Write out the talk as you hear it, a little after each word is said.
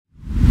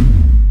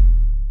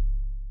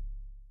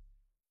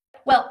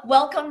Well,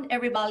 welcome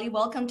everybody.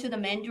 Welcome to the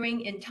Mandarin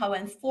in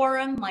Taiwan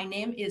Forum. My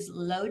name is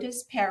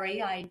Lotus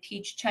Perry. I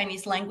teach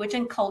Chinese language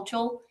and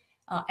culture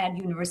at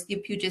University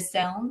of Puget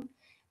Sound.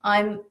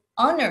 I'm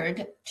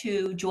honored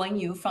to join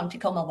you from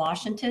Tacoma,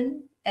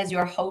 Washington as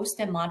your host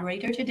and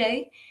moderator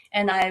today.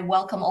 And I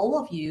welcome all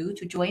of you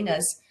to join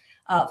us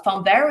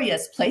from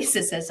various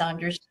places, as I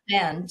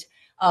understand,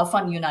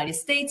 from the United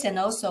States, and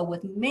also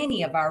with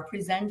many of our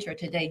presenters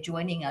today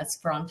joining us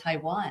from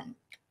Taiwan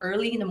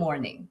early in the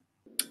morning.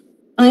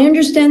 I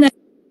understand that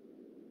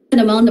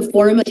among the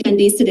forum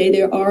attendees today,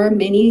 there are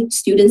many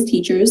students,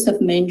 teachers of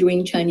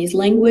Mandarin Chinese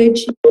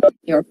language.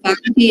 There are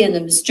faculty and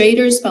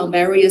administrators from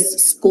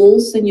various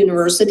schools and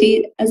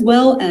universities, as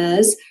well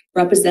as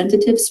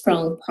representatives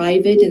from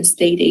private and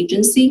state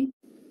agency.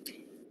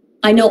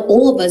 I know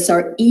all of us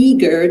are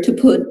eager to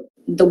put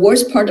the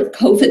worst part of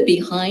COVID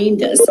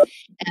behind us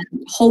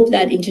and hope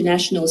that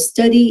international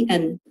study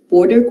and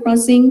border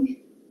crossing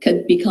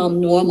could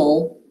become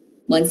normal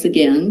once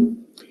again.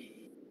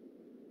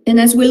 And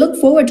as we look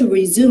forward to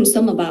resume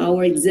some of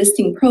our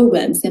existing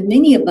programs, and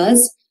many of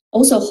us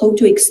also hope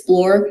to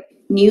explore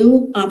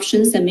new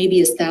options and maybe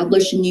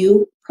establish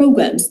new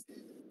programs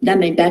that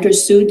may better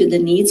suit the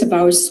needs of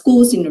our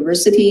schools,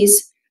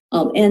 universities,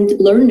 and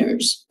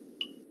learners.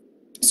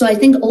 So I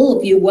think all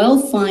of you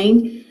will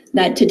find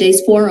that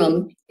today's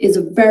forum is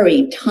a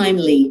very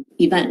timely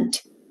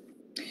event.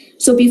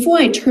 So before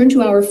I turn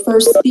to our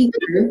first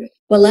speaker,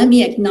 well, let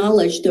me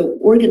acknowledge the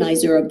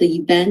organizer of the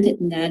event,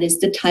 and that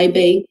is the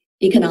Taipei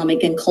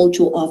Economic and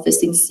Cultural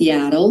Office in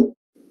Seattle,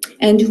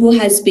 and who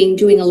has been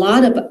doing a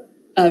lot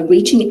of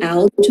reaching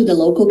out to the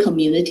local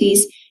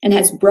communities and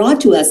has brought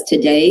to us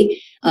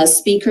today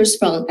speakers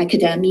from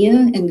academia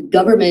and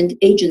government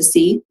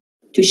agency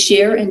to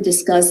share and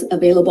discuss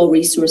available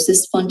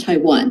resources from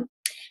Taiwan.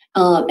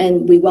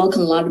 And we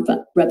welcome a lot of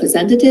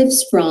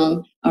representatives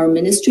from our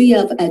Ministry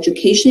of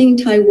Education in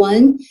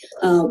Taiwan.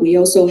 We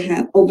also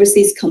have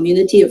Overseas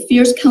Community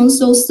Affairs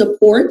Council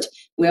support.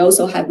 We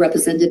also have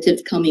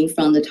representatives coming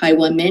from the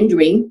Taiwan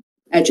Mandarin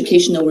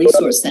Educational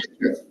Resource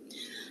Center.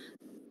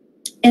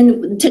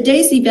 And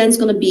today's event is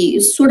going to be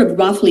sort of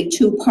roughly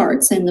two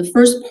parts. And the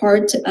first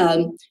part,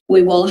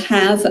 we will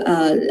have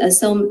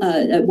some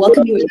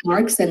welcoming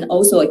remarks and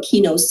also a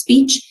keynote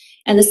speech.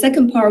 And the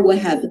second part will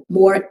have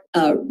more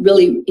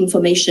really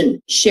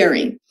information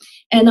sharing.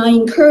 And I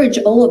encourage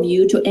all of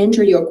you to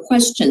enter your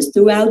questions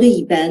throughout the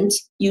event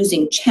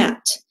using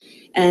chat.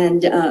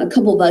 And a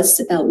couple of us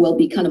will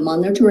be kind of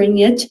monitoring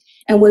it.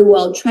 And we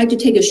will try to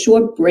take a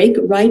short break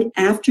right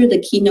after the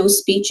keynote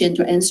speech and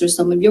to answer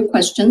some of your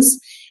questions.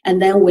 And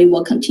then we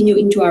will continue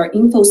into our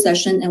info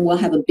session, and we'll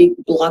have a big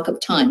block of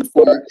time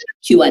for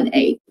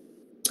Q&A.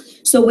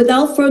 So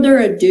without further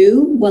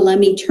ado, well, let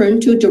me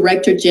turn to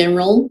Director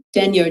General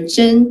Daniel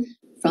Zhen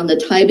from the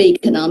Taipei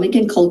Economic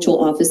and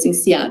Cultural Office in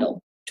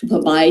Seattle to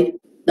provide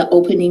the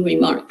opening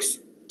remarks.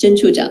 Zhen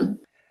Chujiang.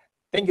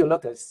 Thank you,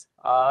 Lotus.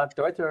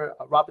 Director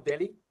Robert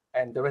Daly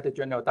and Director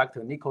General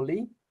Dr. Nico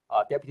Lee,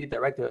 Deputy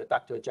Director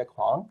Dr. Jack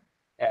Huang,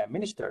 and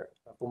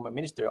former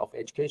Minister of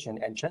Education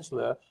and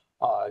Chancellor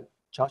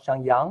Chao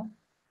Xiangyang,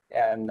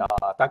 and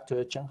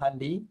Dr. Chen Han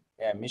Li,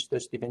 and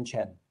Mr. Stephen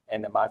Chen,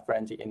 and my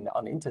friends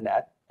on the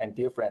internet and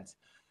dear friends.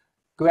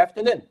 Good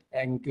afternoon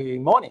and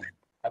good morning.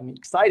 I'm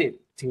excited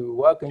to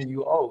welcome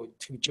you all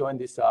to join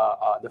this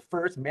the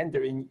first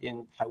Mandarin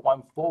in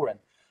Taiwan Forum,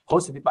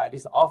 hosted by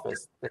this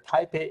office, the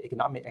Taipei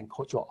Economic and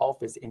Cultural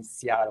Office in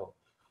Seattle.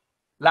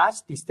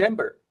 Last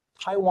December,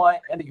 Taiwan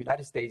and the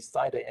United States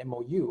signed an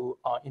MOU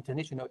on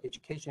international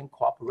education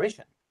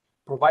cooperation,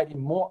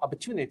 providing more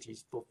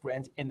opportunities for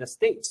friends in the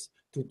States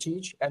to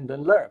teach and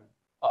learn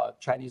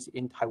Chinese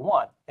in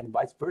Taiwan and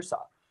vice versa.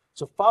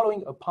 So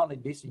following upon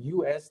this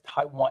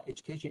U.S.-Taiwan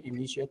education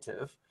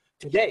initiative,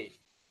 today,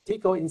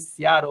 TICO in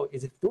Seattle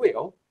is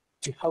thrilled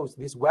to host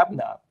this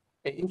webinar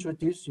and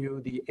introduce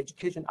you the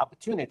education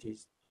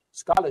opportunities,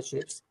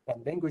 scholarships,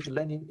 and language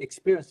learning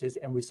experiences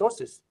and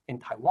resources in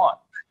Taiwan.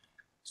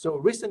 So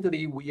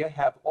recently, we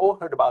have all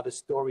heard about the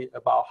story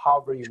about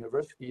Harvard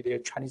University. Their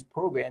Chinese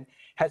program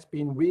has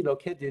been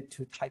relocated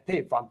to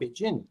Taipei from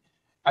Beijing,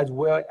 as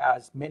well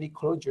as many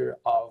closure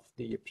of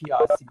the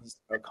PRC's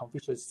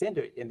Confucius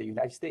Center in the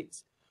United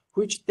States,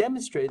 which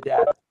demonstrate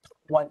that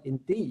Taiwan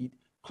indeed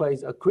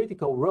plays a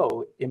critical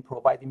role in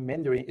providing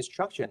Mandarin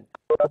instruction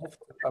to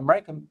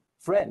American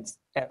friends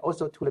and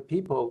also to the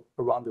people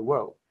around the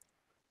world.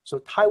 So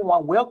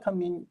Taiwan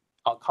welcoming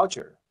our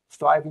culture,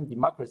 thriving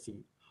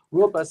democracy,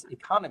 robust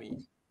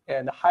economy,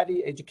 and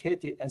highly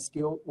educated and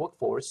skilled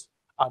workforce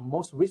are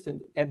most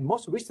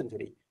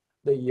recently,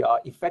 the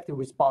effective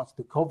response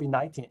to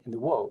COVID-19 in the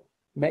world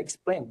may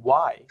explain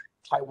why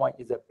Taiwan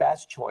is the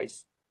best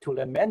choice to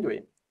learn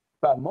Mandarin.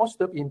 But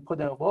most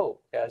important of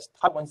all is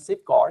Taiwan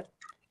safeguard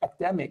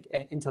academic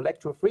and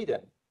intellectual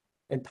freedom,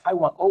 and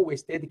Taiwan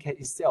always dedicates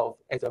itself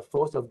as a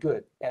force of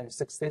good and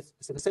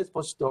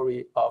successful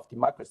story of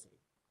democracy.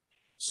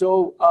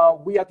 So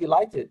we are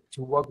delighted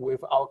to work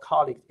with our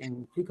colleagues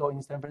in TICO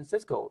in San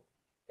Francisco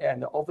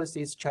and the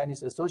Overseas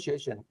Chinese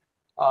Association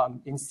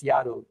in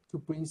Seattle to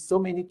bring so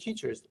many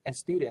teachers and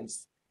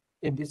students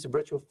in this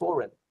virtual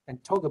forum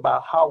and talk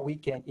about how we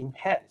can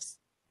enhance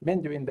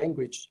Mandarin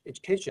language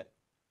education.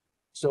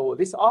 So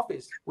this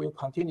office will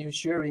continue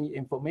sharing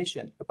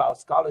information about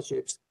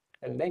scholarships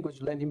and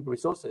language learning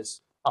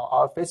resources on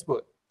our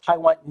Facebook,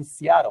 Taiwan in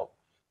Seattle,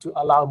 to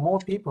allow more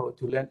people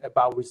to learn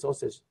about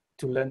resources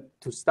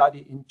to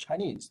study in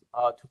Chinese,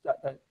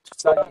 to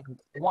study in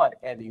Taiwan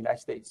and the United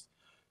States.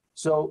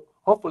 So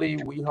hopefully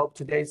we hope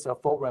today's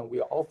forum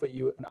will offer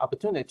you an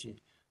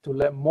opportunity to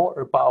learn more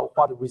about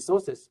what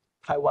resources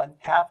Taiwan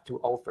have to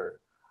offer.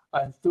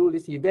 And through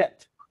this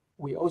event,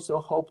 we also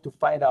hope to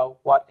find out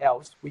what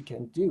else we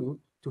can do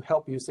to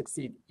help you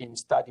succeed in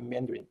studying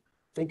Mandarin.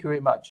 Thank you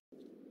very much.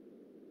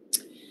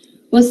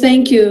 Well,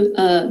 thank you,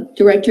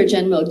 Director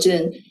General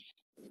Jin.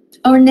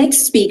 Our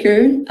next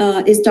speaker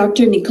is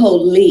Dr.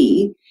 Nicole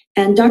Lee,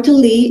 and Dr.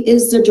 Lee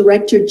is the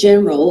Director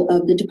General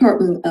of the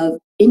Department of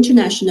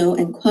International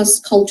and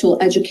Cross-Cultural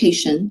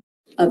Education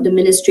of the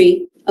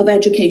Ministry of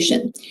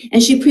Education.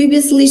 And she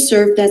previously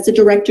served as the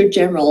Director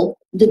General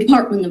of the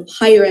Department of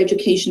Higher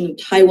Education of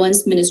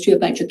Taiwan's Ministry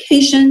of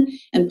Education.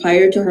 And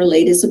prior to her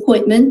latest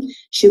appointment,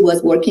 she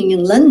was working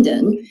in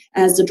London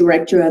as the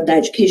Director of the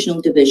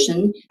Educational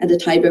Division at the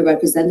Taipei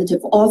Representative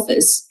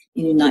Office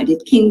in the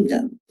United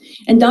Kingdom.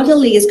 And Dr.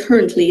 Lee is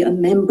currently a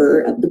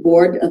member of the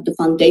board of the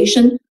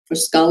Foundation for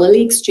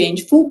Scholarly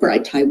Exchange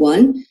Fulbright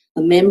Taiwan,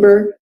 a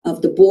member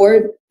of the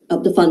board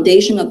of the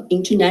Foundation of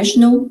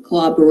International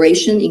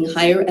Cooperation in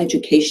Higher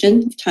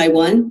Education of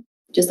Taiwan,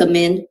 just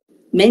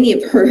many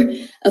of her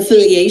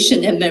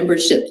affiliation and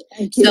membership.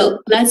 So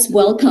let's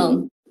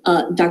welcome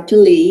Dr.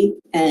 Lee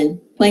and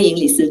欢迎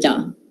理事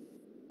长.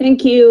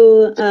 Thank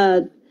you.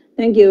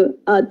 Thank you.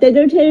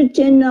 Director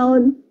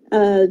General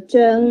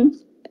Zheng,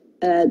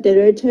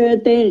 Director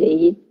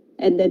Daly,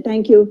 and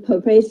thank you,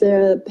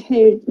 Professor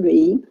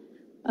Perry.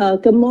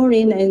 Good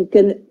morning and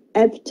good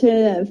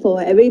afternoon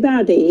for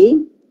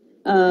everybody.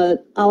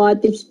 Our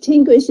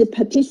distinguished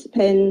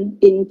participant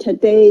in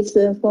today's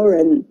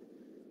forum.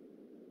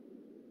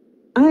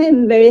 I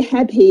am very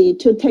happy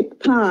to take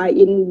part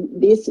in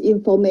this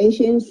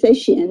information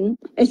session,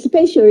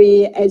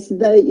 especially as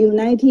the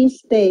United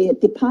States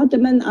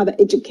Department of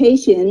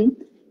Education,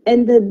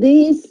 and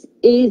this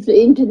is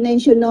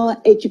International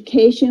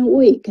Education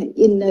Week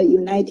in the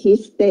United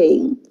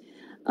States.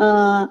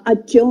 A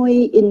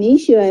joint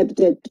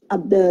initiative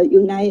of the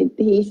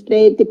United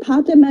States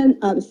Department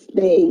of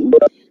State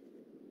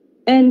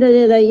and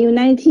the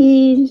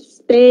United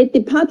States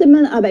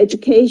Department of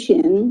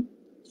Education.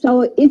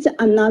 So it's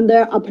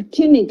another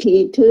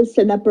opportunity to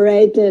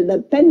celebrate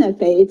the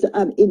benefits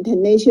of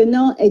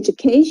international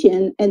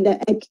education and the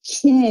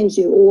exchange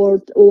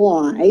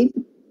worldwide.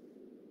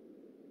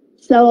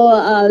 So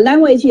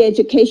language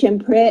education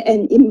plays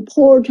an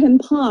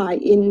important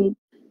part in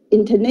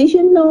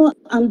international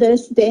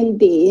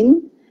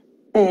understanding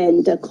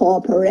and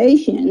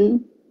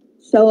cooperation.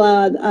 So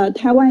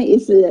Taiwan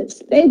is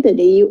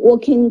steadily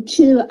working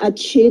to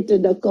achieve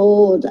the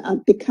goal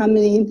of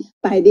becoming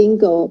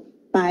bilingual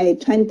by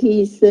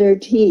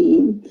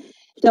 2030.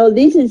 So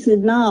this is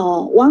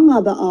now one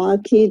of our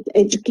key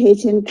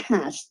education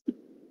tasks.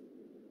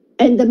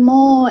 And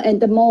more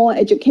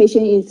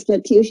education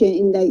institutions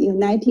in the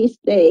United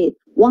States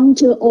want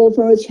to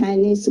offer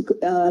Chinese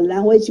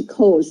language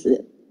courses.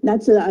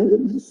 That's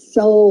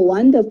so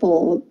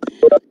wonderful.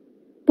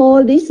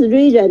 For this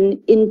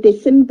reason, in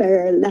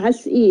December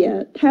last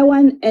year,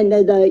 Taiwan and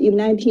the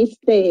United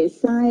States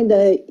signed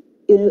the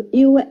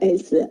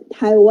U.S.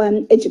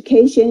 Taiwan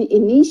Education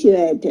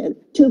Initiative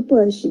to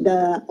push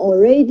the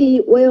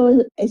already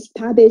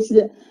well-established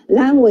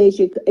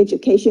language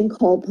education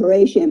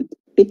cooperation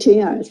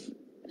between us.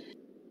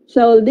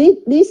 So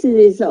this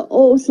is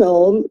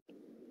also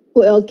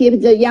will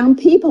give the young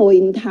people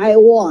in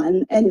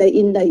Taiwan and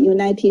in the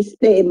United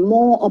States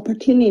more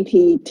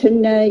opportunity to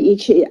learn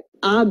each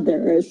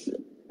other's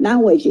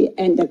language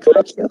and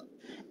culture,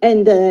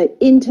 and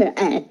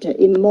interact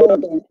in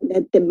modern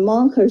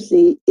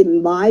democracy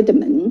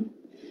environment.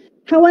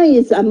 Taiwan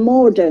is a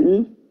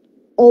modern,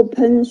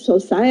 open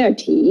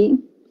society.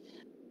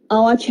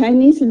 Our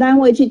Chinese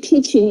language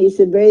teaching is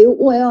very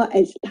well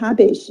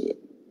established,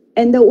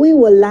 and we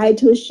would like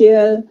to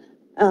share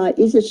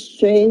its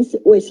strengths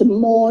with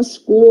more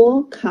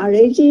school,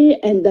 college,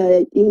 and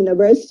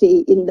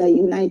university in the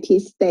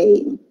United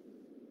States.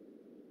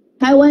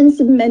 Taiwan's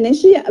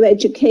Ministry of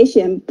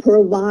Education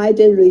provides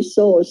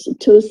resources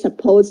to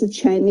support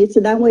Chinese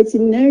language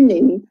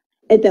learning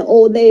at the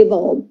O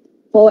level.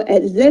 For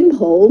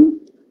example,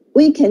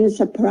 we can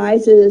supply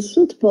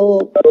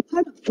suitable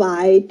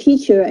qualified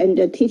teacher and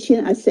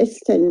teaching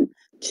assistant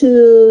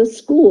to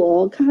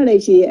school,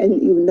 college,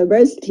 and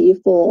university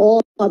for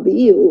all of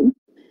you.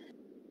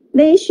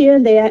 They share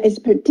their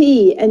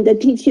expertise and the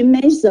teaching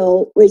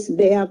method with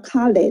their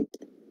colleagues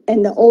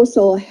and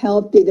also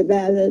help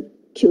develop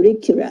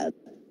curricula.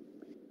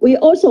 We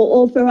also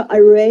offer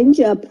a range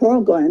of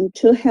programs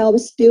to help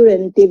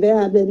students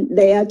develop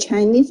their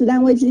Chinese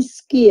language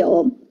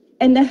skill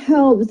and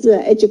helps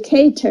the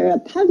educator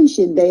publish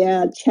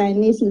their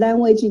Chinese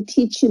language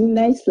teaching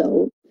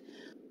method.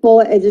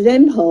 For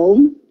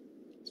example,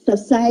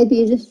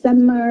 Society's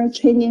summer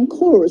training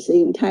course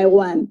in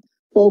Taiwan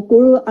for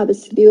grew-up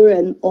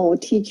student or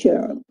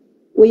teacher.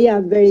 We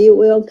are very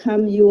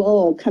welcome you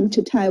all come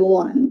to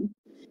Taiwan.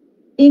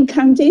 In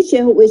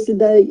conjunction with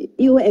the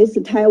U.S.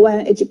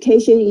 Taiwan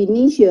Education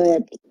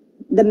Initiative,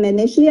 the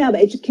Ministry of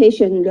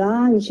Education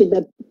launched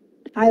the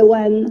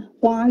Taiwan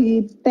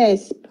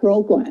Huayu-based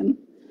program.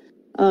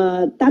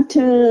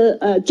 Dr.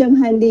 Zheng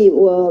Hanli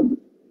will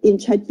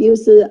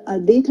introduce a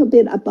little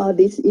bit about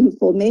this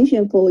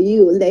information for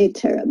you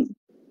later.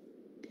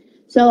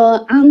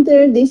 So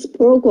under this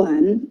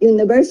program,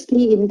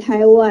 university in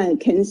Taiwan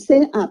can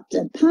set up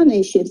the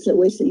partnerships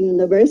with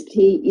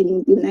university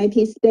in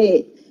United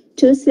States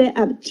to set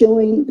up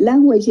joint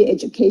language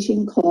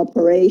education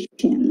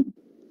cooperation.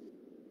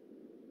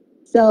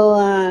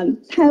 So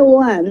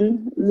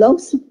Taiwan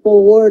looks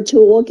forward to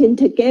working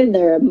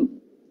together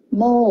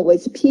more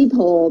with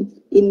people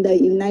in the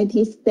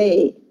United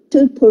States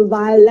to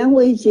provide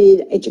language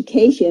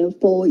education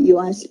for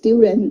your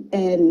students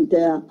and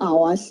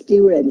our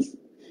students.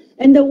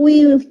 And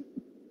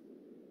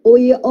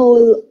we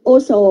all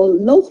also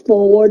look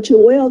forward to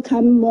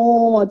welcome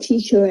more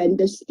teachers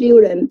and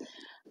students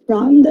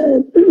from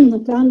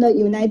the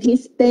United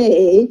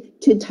States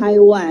to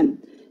Taiwan.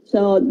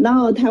 So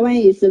now Taiwan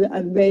is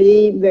a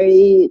very,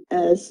 very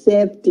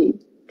safe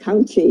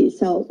country.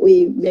 So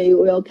we very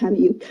welcome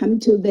you come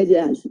to visit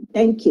us.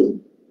 Thank you.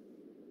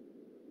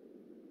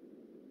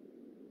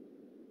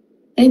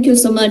 Thank you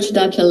so much,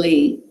 Dr.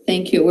 Lee.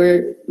 Thank you.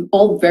 We're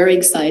all very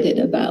excited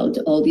about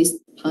all these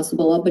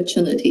possible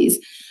opportunities.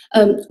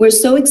 We're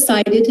so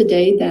excited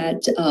today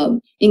that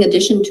in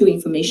addition to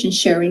information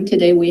sharing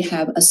today, we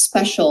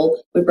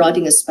brought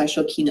in a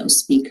special keynote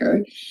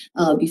speaker.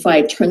 Before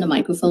I turn the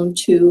microphone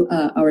to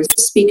our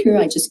speaker,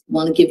 I just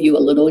want to give you a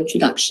little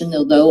introduction,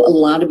 although a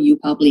lot of you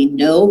probably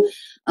know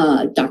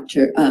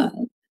Mr.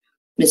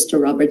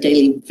 Robert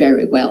Daly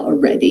very well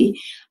already.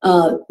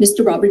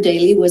 Mr. Robert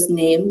Daly was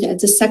named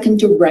as the second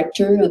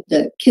director of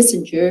the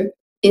Kissinger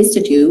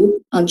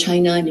Institute on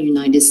China and the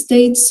United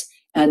States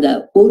at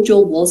the Woodrow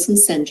Wilson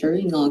Center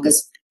in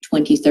August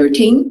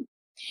 2013.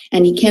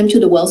 And he came to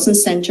the Wilson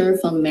Center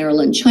from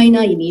Maryland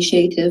China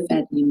Initiative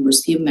at the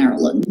University of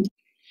Maryland.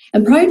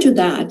 And prior to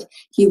that,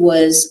 he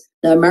was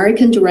the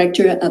American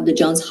director of the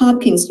Johns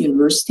Hopkins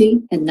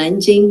University and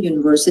Nanjing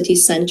University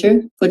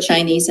Center for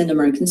Chinese and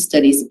American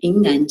Studies in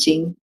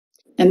Nanjing.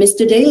 And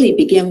Mr. Daly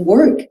began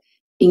work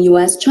in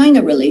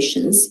U.S.-China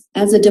relations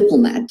as a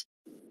diplomat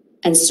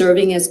and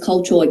serving as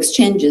cultural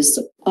exchanges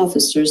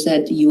officers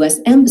at the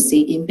U.S.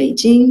 Embassy in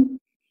Beijing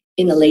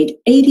in the late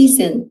 80s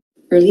and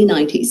early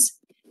 90s.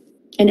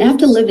 And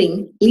after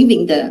leaving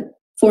the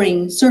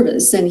foreign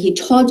service, and he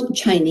taught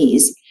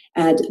Chinese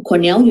at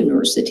Cornell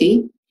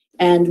University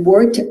and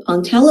worked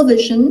on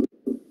television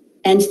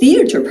and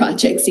theater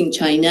projects in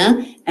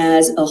China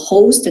as a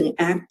host, an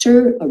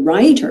actor, a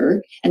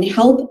writer, and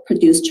helped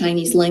produce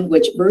Chinese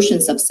language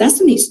versions of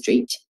Sesame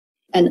Street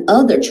and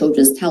other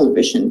children's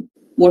television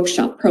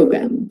workshop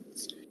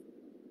programs.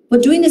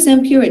 But during the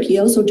same period, he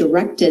also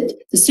directed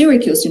the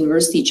Syracuse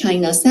University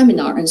China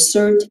seminar and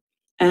served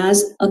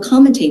as a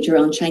commentator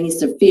on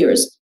Chinese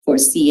affairs for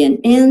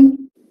CNN,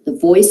 The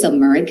Voice of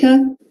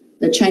America,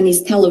 the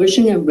Chinese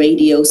television and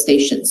radio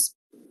stations.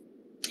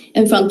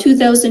 And from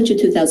 2000 to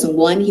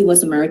 2001, he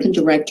was American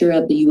director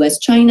of the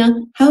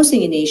U.S.-China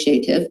Housing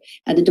Initiative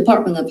at the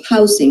Department of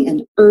Housing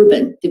and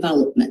Urban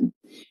Development.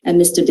 And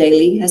Mr.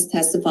 Daly has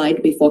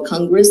testified before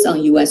Congress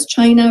on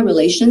U.S.-China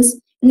relations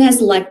and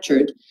has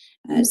lectured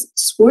at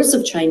scores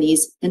of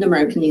Chinese and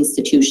American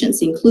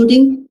institutions,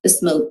 including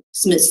the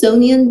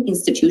Smithsonian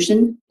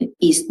Institution, the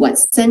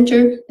East-West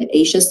Center, the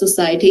Asia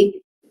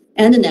Society,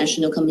 and the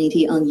National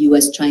Committee on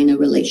U.S.-China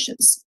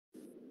Relations.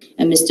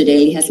 And Mr.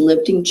 Daly has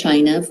lived in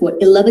China for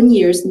 11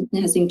 years and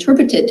has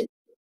interpreted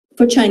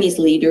for Chinese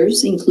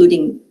leaders,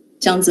 including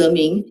Jiang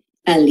Zemin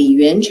and Li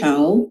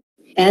Yuanchao,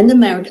 and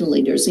American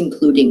leaders,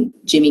 including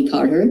Jimmy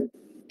Carter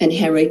and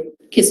Henry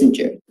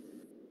Kissinger.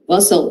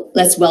 Well, so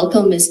let's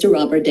welcome Mr.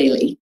 Robert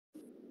Daly.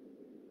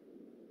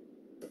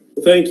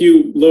 Thank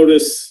you,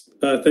 Lotus.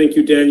 Thank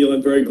you, Daniel.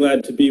 I'm very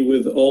glad to be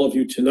with all of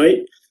you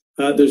tonight.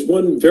 There's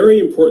one very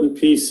important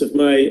piece of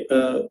my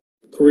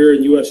career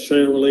in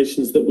U.S.-China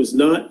relations that was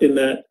not in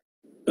that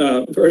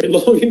very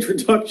long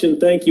introduction,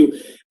 thank you,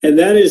 and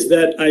that is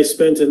that I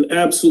spent an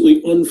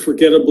absolutely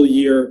unforgettable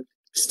year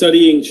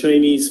studying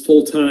Chinese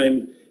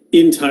full-time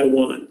in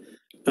Taiwan,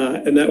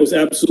 and that was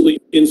absolutely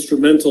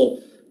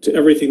instrumental to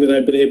everything that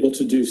I've been able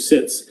to do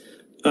since.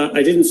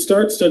 I didn't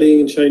start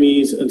studying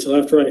Chinese until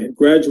after I had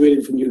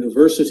graduated from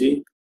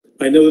university.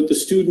 I know that the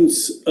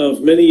students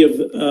of many of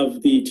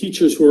the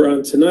teachers who are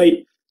on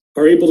tonight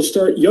are able to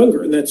start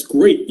younger, and that's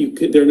great.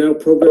 There are now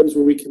programs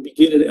where we can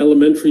begin in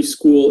elementary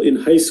school, in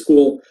high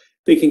school.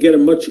 They can get a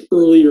much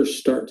earlier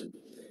start.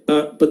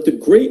 But the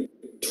great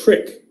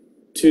trick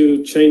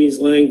to Chinese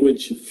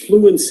language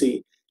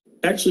fluency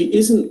actually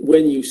isn't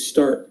when you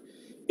start.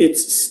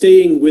 it's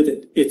staying with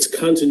it, it's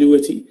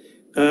continuity.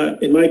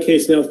 In my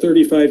case now,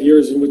 35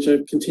 years in which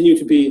I've continued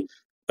to be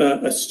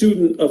a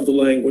student of the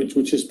language,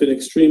 which has been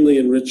extremely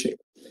enriching.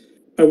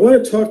 I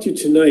want to talk to you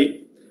tonight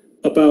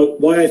about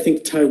why I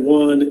think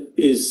Taiwan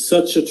is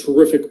such a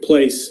terrific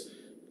place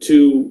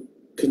to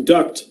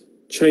conduct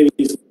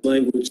Chinese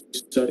language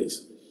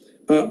studies.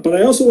 But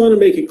I also want to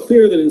make it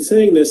clear that in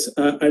saying this,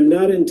 I'm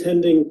not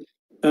intending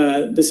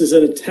this is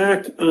an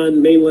attack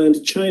on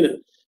mainland China.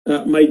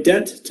 My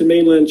debt to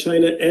mainland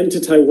China and to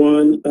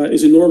Taiwan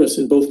is enormous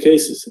in both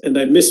cases, and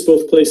I miss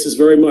both places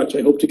very much.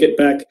 I hope to get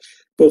back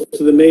both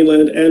to the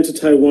mainland and to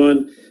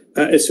Taiwan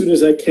as soon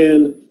as I can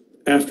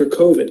after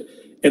COVID.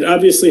 And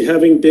obviously,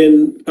 having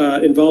been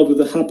involved with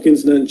the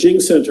Hopkins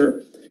Nanjing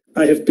Center,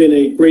 I have been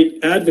a great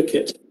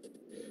advocate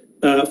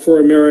for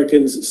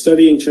Americans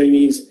studying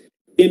Chinese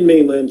in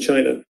mainland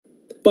China.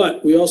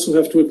 But we also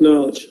have to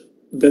acknowledge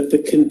that the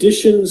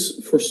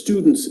conditions for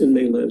students in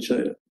mainland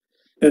China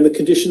and the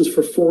conditions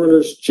for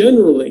foreigners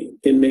generally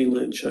in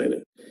mainland China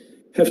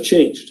have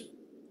changed.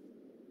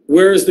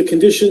 Whereas the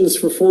conditions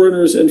for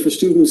foreigners and for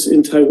students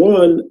in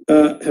Taiwan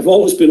have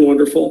always been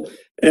wonderful,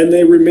 and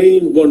they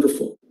remain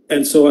wonderful.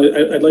 And so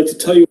I'd like to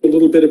tell you a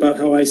little bit about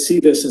how I see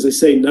this, as I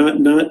say, not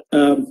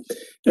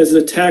as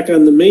an attack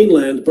on the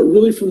mainland, but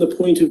really from the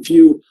point of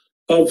view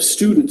of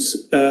students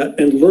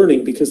and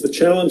learning, because the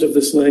challenge of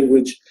this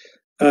language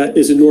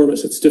is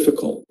enormous. It's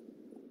difficult.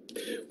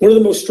 One of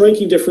the most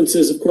striking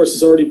differences, of course,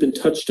 has already been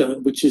touched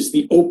on, which is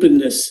the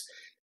openness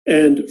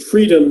and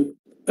freedom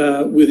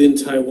within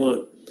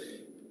Taiwan.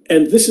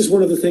 And this is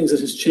one of the things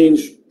that has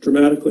changed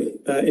dramatically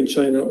in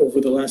China over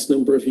the last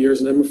number of years,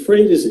 and I'm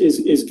afraid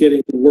is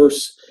getting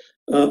worse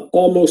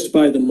almost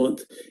by the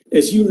month.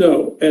 As you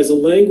know, as a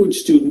language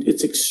student,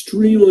 it's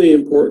extremely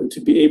important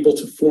to be able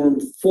to form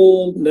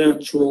full,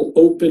 natural,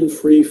 open,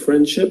 free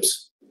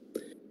friendships,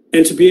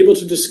 and to be able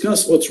to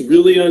discuss what's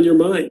really on your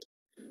mind,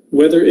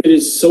 whether it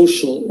is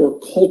social or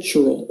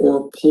cultural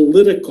or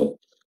political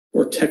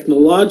or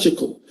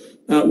technological.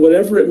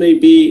 Whatever it may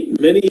be,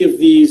 many of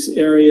these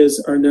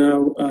areas are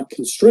now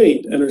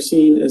constrained and are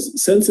seen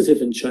as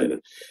sensitive in China.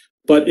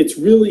 But it's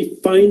really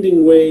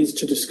finding ways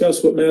to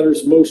discuss what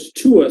matters most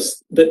to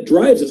us that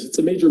drives us. It's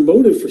a major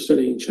motive for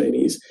studying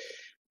Chinese.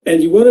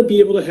 And you want to be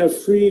able to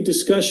have free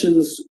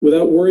discussions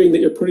without worrying that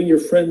you're putting your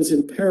friends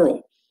in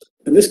peril.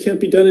 And this can't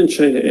be done in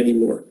China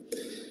anymore.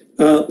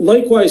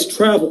 Likewise,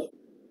 travel,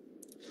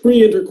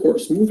 free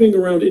intercourse, moving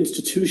around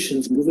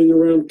institutions, moving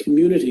around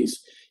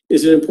communities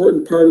is an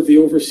important part of the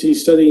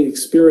overseas studying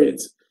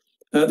experience.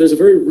 There's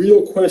a very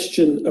real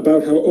question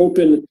about how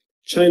open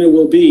China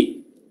will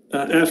be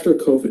after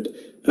COVID,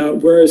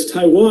 whereas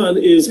Taiwan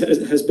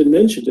has been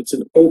mentioned. It's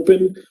an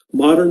open,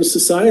 modern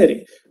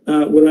society.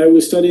 When I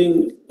was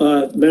studying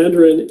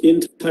Mandarin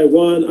in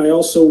Taiwan, I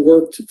also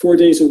worked 4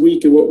 days a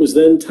week in what was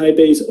then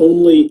Taipei's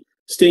only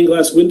stained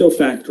glass window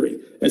factory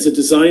as a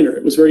designer.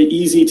 It was very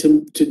easy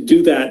to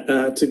do that,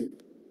 to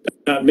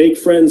make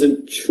friends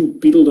and chew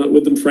betel nut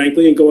with them,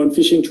 frankly, and go on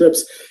fishing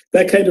trips.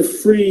 That kind of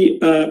free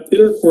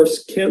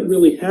intercourse can't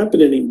really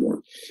happen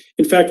anymore.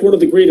 In fact, one of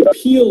the great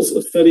appeals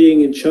of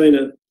studying in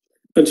China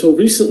until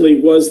recently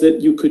was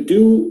that you could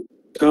do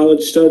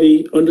college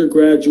study,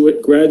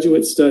 undergraduate,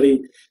 graduate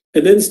study,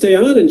 and then stay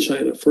on in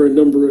China for a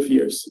number of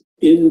years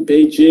in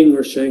Beijing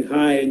or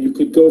Shanghai, and you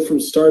could go from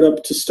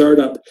startup to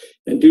startup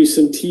and do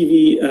some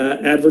TV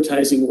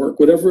advertising work,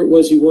 whatever it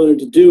was you wanted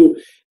to do,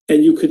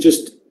 and you could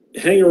just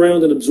hang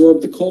around and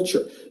absorb the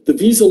culture. The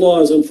visa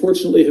laws,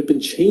 unfortunately, have been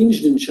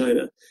changed in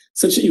China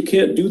such that you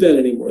can't do that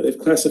anymore. They've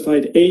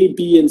classified A,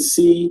 B, and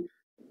C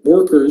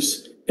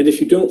workers, and if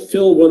you don't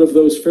fill one of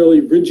those fairly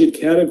rigid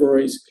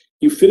categories,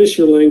 you finish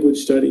your language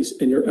studies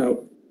and you're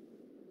out.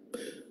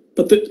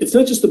 But it's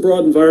not just the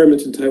broad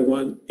environment in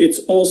Taiwan, it's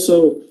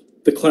also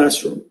the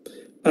classroom.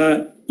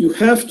 You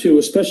have to,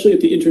 especially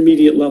at the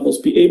intermediate levels,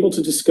 be able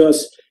to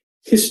discuss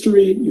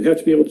history. You have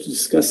to be able to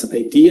discuss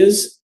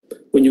ideas.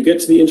 When you get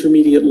to the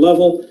intermediate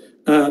level,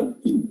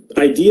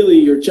 ideally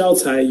your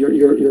jiaocai,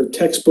 your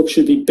textbook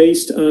should be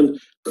based on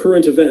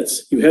current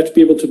events. You have to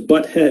be able to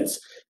butt heads.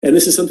 And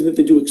this is something that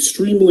they do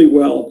extremely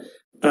well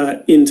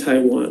in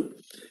Taiwan.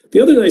 The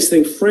other nice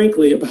thing,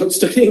 frankly, about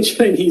studying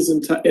Chinese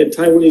in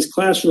Taiwanese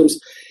classrooms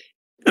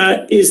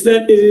is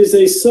that it is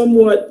a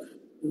somewhat,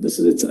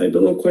 I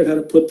don't know quite how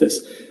to put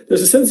this.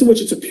 There's a sense in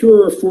which it's a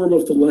purer form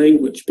of the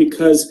language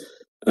because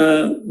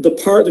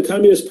the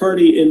Communist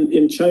Party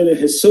in China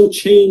has so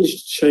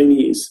changed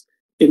Chinese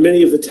in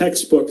many of the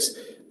textbooks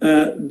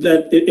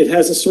that it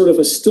has a sort of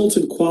a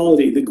stilted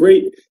quality. The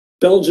great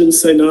Belgian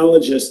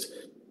sinologist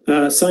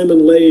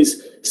Simon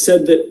Leys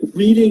said that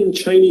reading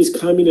Chinese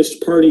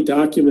Communist Party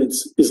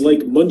documents is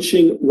like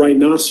munching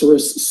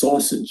rhinoceros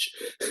sausage.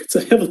 It's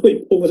a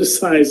heavily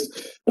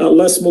politicized,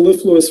 less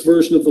mellifluous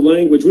version of the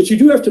language, which you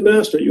do have to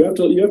master. You have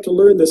to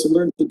learn this and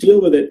learn to deal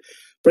with it.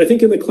 But I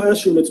think in the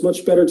classroom, it's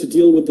much better to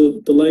deal with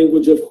the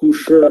language of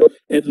Hushi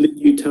and Lin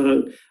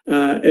Yutang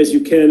as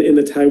you can in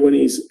the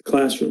Taiwanese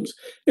classrooms.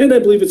 And I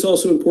believe it's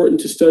also important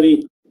to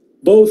study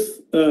both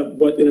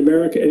what in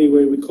America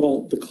anyway we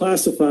call the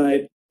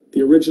classified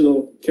the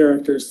original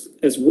characters,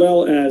 as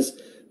well as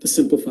the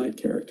simplified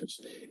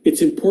characters.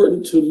 It's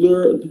important to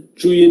learn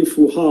Zhuyin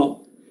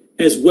Fuhao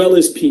as well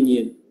as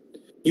Pinyin.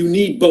 You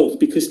need both,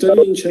 because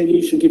studying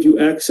Chinese should give you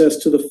access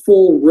to the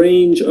full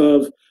range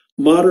of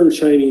modern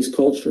Chinese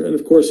culture. And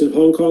of course, in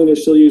Hong Kong, they're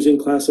still using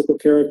classical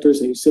characters.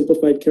 They use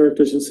simplified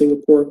characters in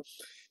Singapore.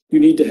 You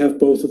need to have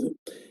both of them.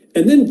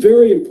 And then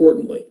very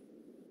importantly,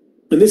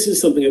 and this is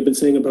something I've been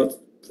saying about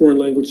foreign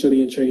language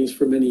study in Chinese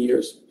for many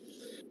years,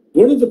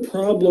 one of the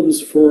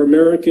problems for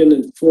American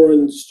and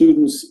foreign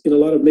students in a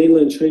lot of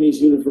mainland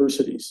Chinese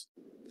universities,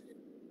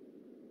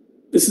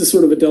 this is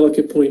sort of a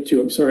delicate point too,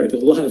 I'm sorry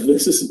that a lot of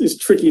this is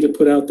tricky to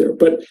put out there,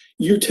 but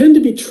you tend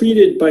to be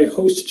treated by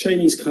host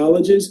Chinese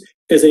colleges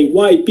as a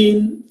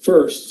Waibin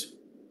first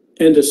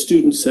and a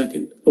student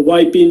second. A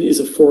Waibin is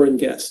a foreign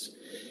guest.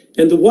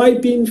 And the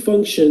Waibin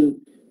function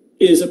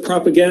is a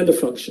propaganda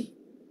function.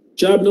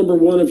 Job number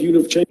one of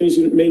mainland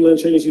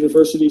Chinese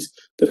universities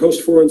that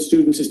host foreign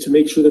students is to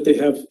make sure that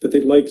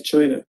they like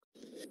China.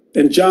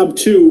 And job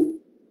two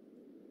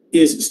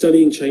is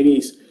studying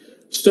Chinese.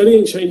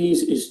 Studying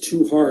Chinese is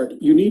too hard.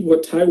 You need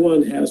what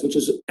Taiwan has, which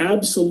is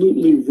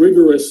absolutely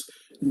rigorous,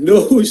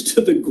 nose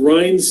to the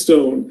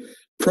grindstone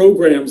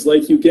programs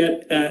like you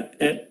get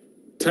at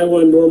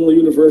Taiwan Normal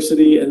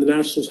University and the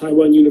National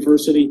Taiwan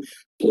University,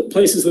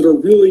 places that are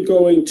really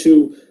going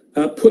to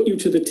put you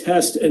to the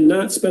test and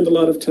not spend a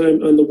lot of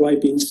time on the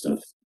Waibin stuff.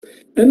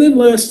 And then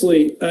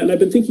lastly, and I've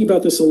been thinking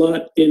about this a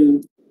lot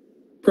in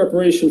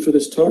preparation for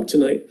this talk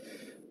tonight,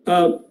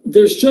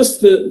 there's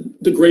just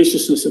the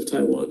graciousness of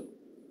Taiwan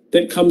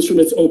that comes from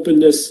its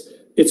openness,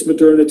 its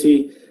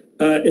modernity.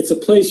 It's a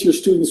place your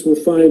students will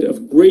find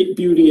of great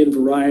beauty and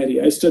variety.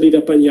 I studied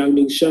up on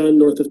Yangmingshan,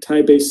 north of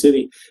Taipei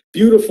City.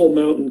 Beautiful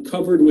mountain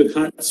covered with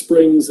hot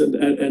springs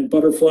and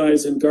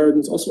butterflies and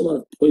gardens, also a lot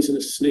of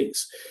poisonous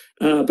snakes.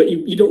 But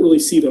you don't really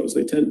see those.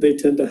 They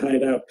tend to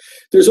hide out.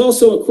 There's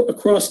also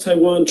across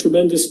Taiwan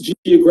tremendous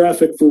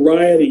geographic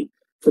variety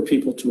for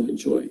people to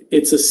enjoy.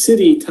 It's a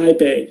city,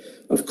 Taipei,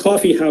 of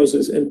coffee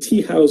houses and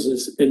tea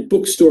houses and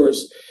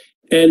bookstores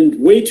and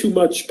way too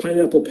much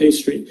pineapple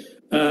pastry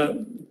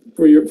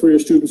for your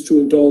students to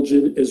indulge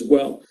in as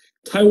well.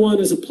 Taiwan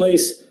is a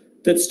place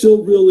that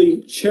still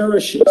really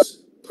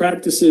cherishes,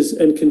 practices,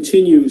 and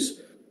continues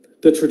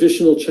the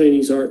traditional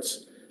Chinese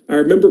arts. I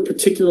remember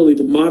particularly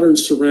the modern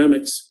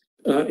ceramics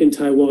in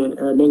Taiwan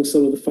are among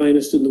some of the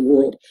finest in the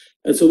world.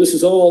 And so this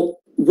is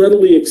all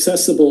readily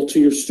accessible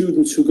to your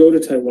students who go to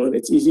Taiwan.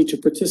 It's easy to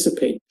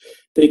participate.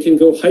 They can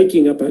go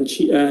hiking up on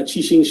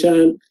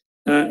Qixing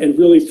and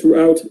really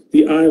throughout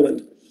the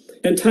island.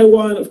 And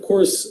Taiwan, of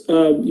course,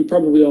 you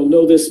probably all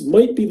know this,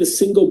 might be the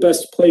single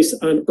best place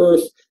on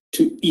earth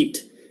to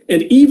eat.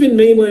 And even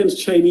mainland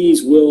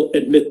Chinese will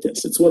admit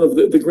this. It's one of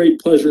the great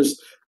pleasures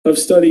of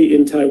study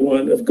in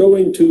Taiwan, of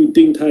going to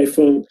Din Tai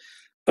Fung.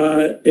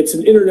 It's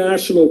an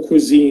international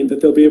cuisine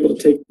that they'll be able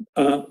to take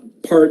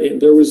part in.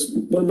 There was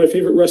one of my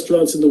favorite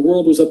restaurants in the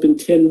world was up in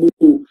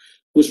Tianmu,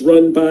 was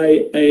run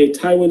by a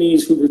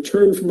Taiwanese who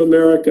returned from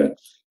America.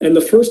 And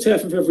the first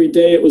half of every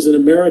day, it was an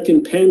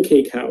American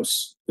pancake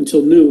house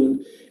until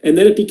noon. And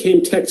then it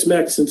became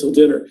Tex-Mex until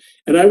dinner.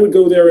 And I would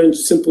go there and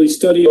simply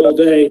study all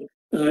day,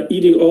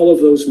 eating all of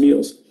those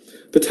meals.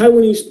 The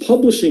Taiwanese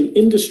publishing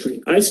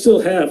industry, I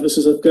still have,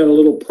 I've got a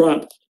little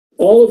prop,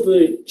 all of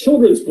the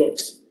children's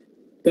books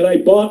that I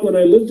bought when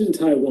I lived in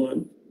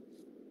Taiwan,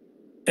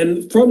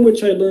 and from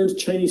which I learned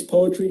Chinese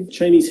poetry,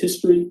 Chinese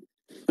history,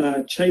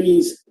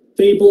 Chinese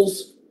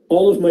fables,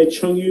 all of my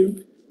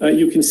Chengyu.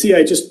 You can see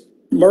I just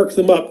marked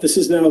them up. This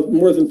is now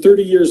more than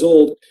 30 years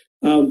old,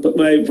 but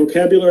my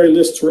vocabulary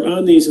lists were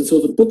on these. And so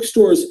the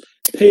bookstores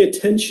pay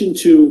attention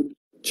to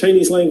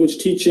Chinese language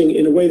teaching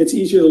in a way that's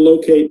easier to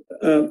locate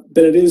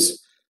than it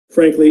is,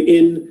 frankly,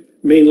 in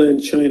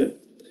mainland China.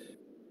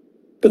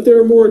 But there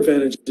are more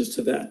advantages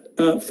to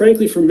that.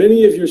 Frankly, for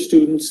many of your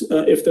students,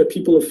 if they're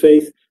people of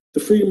faith, the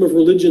freedom of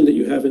religion that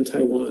you have in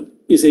Taiwan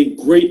is a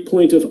great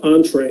point of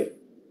entree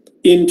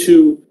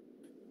into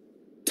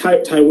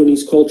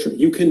Taiwanese culture.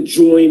 You can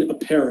join a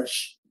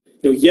parish,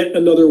 yet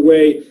another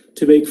way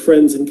to make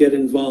friends and get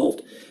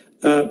involved.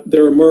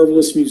 There are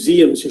marvelous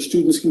museums. Your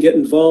students can get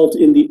involved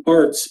in the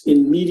arts,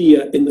 in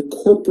media, in the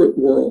corporate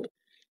world,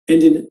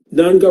 and in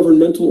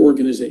non-governmental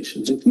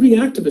organizations, including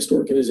activist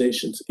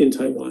organizations in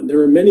Taiwan. There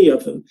are many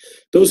of them.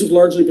 Those have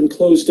largely been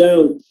closed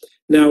down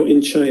now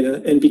in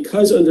China. And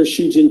because under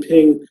Xi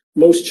Jinping,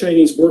 most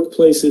Chinese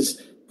workplaces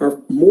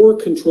are more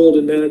controlled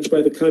and managed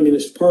by the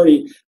Communist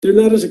Party, they're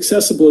not as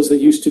accessible as they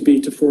used to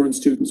be to foreign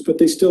students, but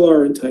they still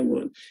are in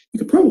Taiwan. You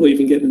could probably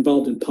even get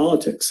involved in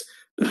politics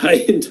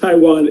in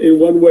Taiwan in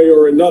one way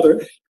or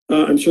another.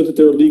 I'm sure that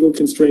there are legal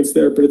constraints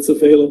there, but it's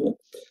available.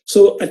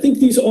 So I think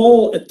these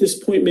all at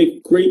this point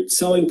make great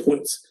selling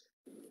points.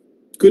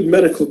 Good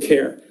medical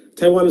care.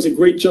 Taiwan is a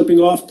great jumping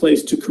off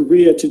place to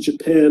Korea, to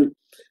Japan,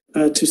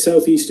 to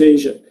Southeast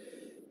Asia.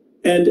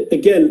 And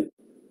again,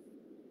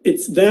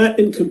 it's that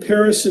in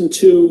comparison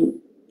to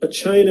a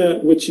China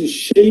which is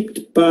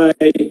shaped by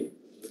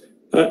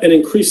an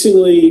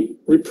increasingly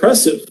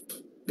repressive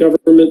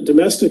government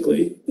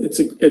domestically. It's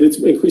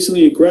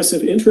increasingly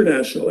aggressive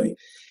internationally.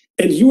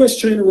 And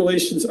U.S.-China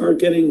relations are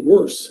getting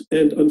worse.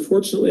 And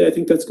unfortunately, I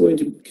think that's going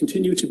to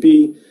continue to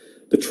be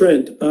the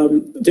trend.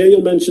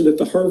 Daniel mentioned that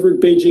the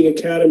Harvard-Beijing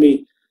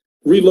Academy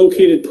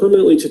relocated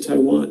permanently to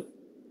Taiwan.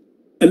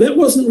 And that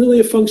wasn't really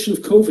a function of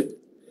COVID.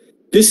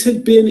 This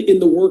had been in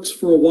the works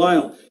for a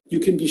while. You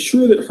can be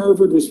sure that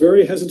Harvard was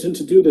very hesitant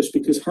to do this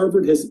because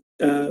Harvard has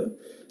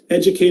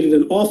educated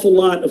an awful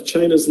lot of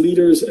China's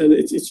leaders and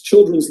its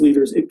children's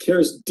leaders. It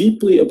cares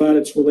deeply about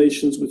its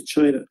relations with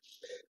China.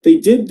 They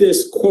did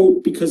this,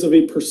 quote, because of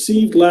a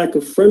perceived lack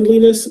of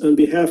friendliness on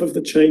behalf of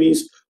the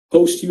Chinese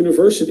host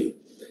university.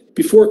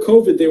 Before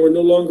COVID, they were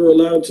no longer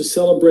allowed to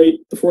celebrate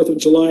the 4th of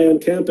July on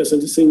campus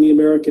and to sing the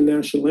American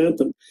national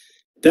anthem.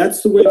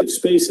 That's the way that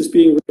space is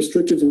being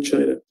restricted in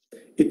China.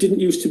 It didn't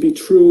used to be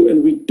true,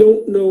 and we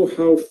don't know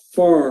how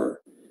far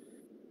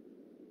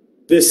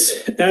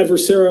this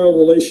adversarial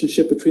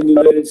relationship between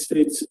the United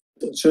States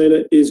and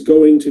China is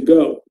going to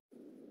go.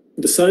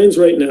 The signs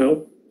right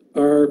now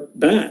are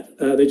bad.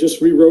 They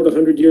just rewrote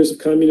 100 years of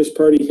Communist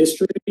Party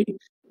history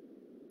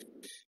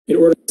in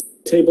order to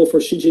table for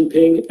Xi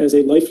Jinping as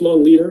a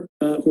lifelong leader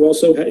who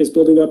also is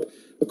building up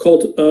a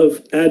cult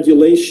of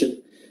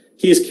adulation.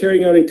 He is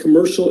carrying out a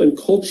commercial and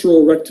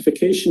cultural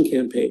rectification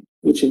campaign,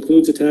 which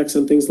includes attacks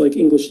on things like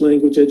English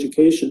language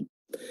education.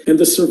 And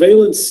the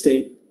surveillance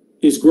state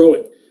is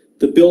growing.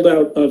 The build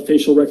out of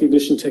facial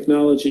recognition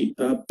technology,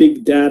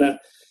 big data,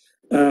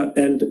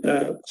 and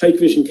high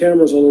vision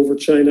cameras all over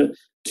China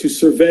to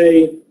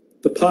survey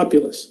the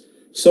populace.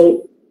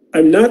 So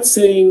I'm not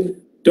saying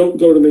don't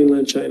go to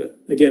mainland China.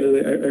 Again, and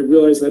I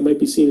realize that might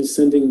be seen as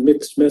sending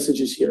mixed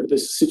messages here.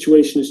 This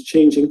situation is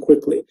changing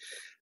quickly.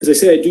 As I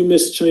say, I do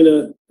miss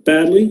China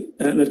badly,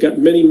 and I've got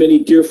many,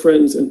 many dear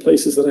friends and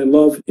places that I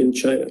love in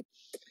China.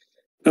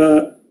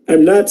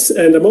 I'm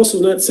also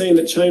not saying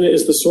that China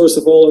is the source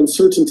of all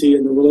uncertainty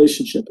in the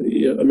relationship.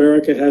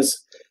 America has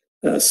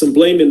some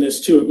blame in this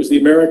too. It was the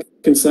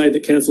American side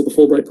that canceled the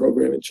Fulbright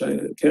program in China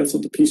and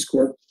canceled the Peace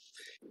Corps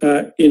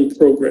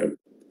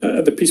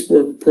the Peace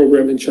Corps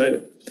program in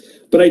China.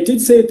 But I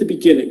did say at the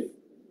beginning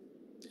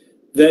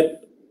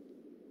that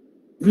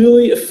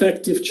really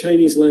effective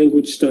Chinese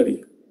language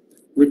study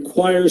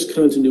requires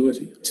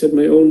continuity. I said in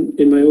my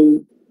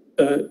own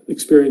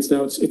experience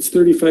now, it's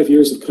 35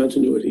 years of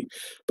continuity.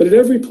 But at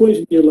every point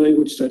in your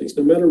language studies,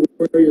 no matter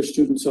where your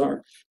students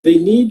are, they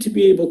need to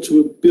be able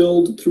to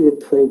build through a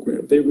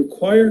program. They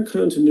require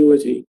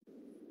continuity,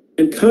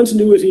 and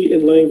continuity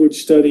in language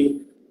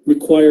study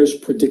requires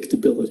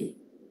predictability.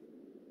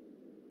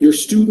 Your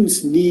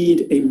students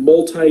need a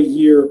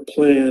multi-year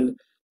plan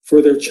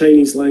for their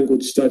Chinese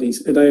language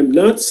studies. And I am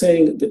not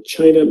saying that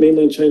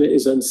mainland China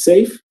is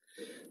unsafe.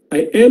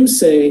 I am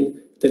saying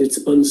that it's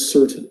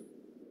uncertain.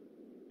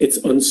 It's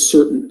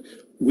uncertain.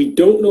 We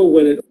don't know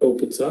when it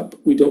opens up.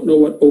 We don't know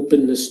what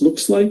openness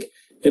looks like.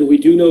 And we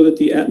do know that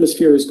the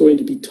atmosphere is going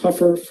to be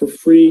tougher for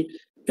free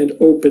and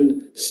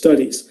open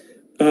studies.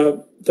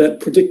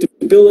 That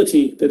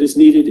predictability that is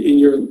needed in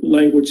your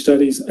language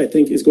studies, I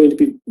think, is going to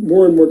be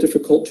more and more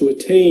difficult to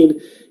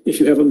attain if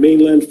you have a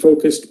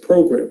mainland-focused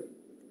program.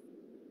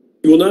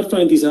 You will not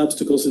find these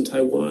obstacles in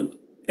Taiwan.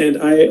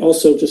 And I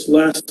also, just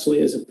lastly,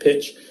 as a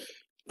pitch,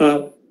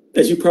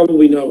 as you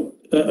probably know,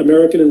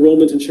 American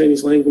enrollment in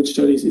Chinese language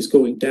studies is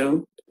going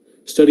down.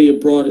 Study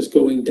abroad is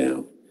going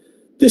down.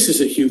 This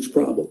is a huge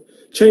problem.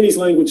 Chinese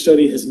language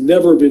study has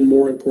never been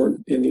more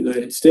important in the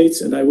United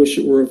States, and I wish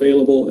it were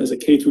available as a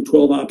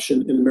K-12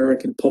 option in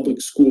American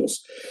public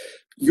schools.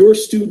 Your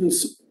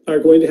students are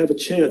going to have a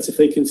chance, if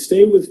they can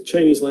stay with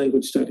Chinese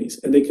language studies,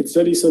 and they can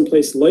study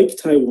someplace like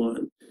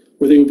Taiwan,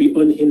 where they will be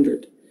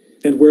unhindered,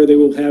 and where they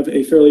will have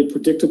a fairly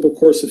predictable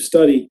course of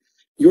study.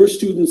 Your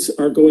students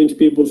are going to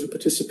be able to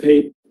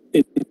participate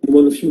in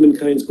one of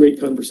humankind's great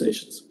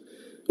conversations,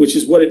 which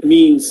is what it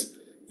means,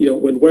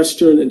 when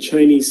Western and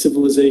Chinese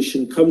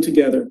civilization come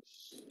together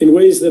in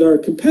ways that are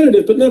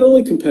competitive, but not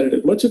only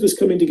competitive. Much of this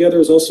coming together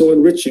is also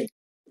enriching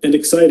and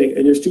exciting,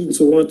 and your students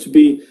will want to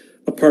be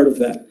a part of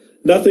that.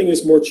 Nothing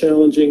is more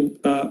challenging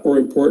or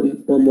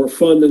important or more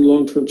fun than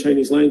long-term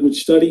Chinese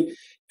language study.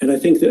 And I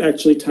think that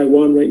actually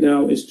Taiwan right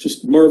now is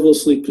just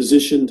marvelously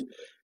positioned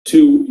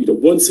to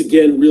once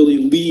again really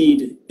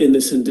lead in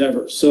this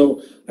endeavor.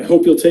 So I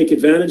hope you'll take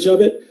advantage of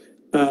it.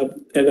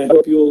 And I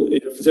hope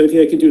if there's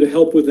anything I can do to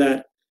help with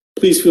that,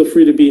 please feel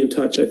free to be in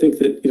touch. I think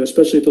that,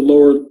 especially at the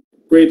lower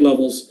grade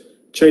levels,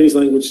 Chinese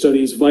language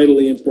study is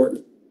vitally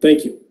important.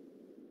 Thank you.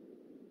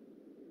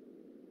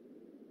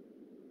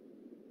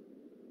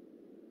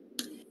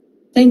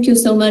 Thank you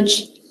so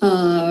much,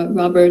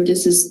 Robert.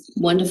 This is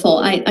wonderful.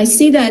 I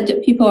see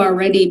that people are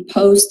already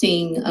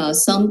posting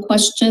some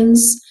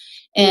questions,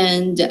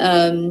 and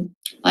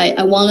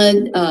I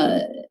want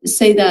to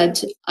say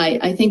that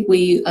I think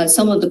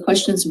some of the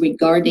questions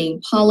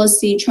regarding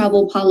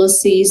travel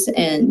policies,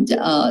 and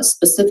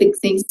specific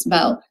things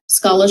about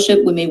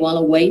scholarship, we may want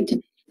to wait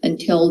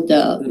until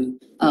the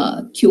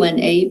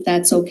Q&A, if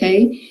that's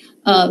okay.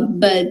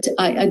 But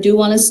I do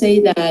want to say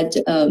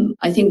that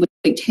I think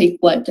we take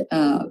what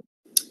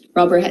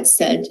Robert had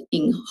said,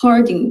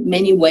 hard in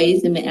many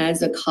ways. I mean,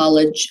 as a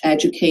college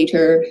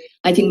educator,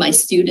 I think my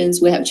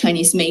students, we have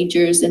Chinese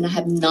majors and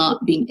have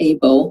not been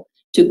able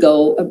to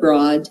go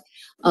abroad.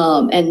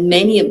 And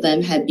many of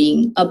them have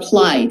been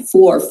applied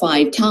 4 or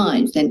 5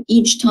 times. And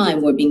each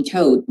time we're being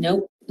told,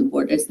 nope, the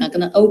border is not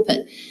going to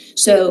open.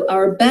 So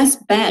our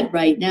best bet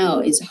right now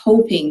is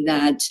hoping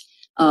that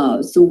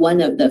through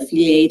one of the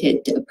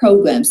affiliated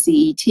programs,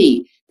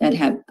 CET, that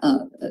have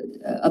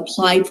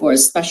applied for a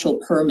special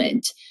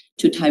permit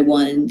to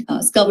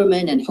Taiwan's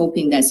government, and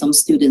hoping that some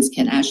students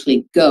can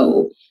actually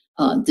go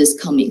this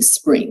coming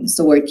spring.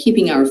 So we're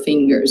keeping our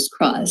fingers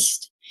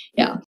crossed.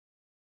 Yeah.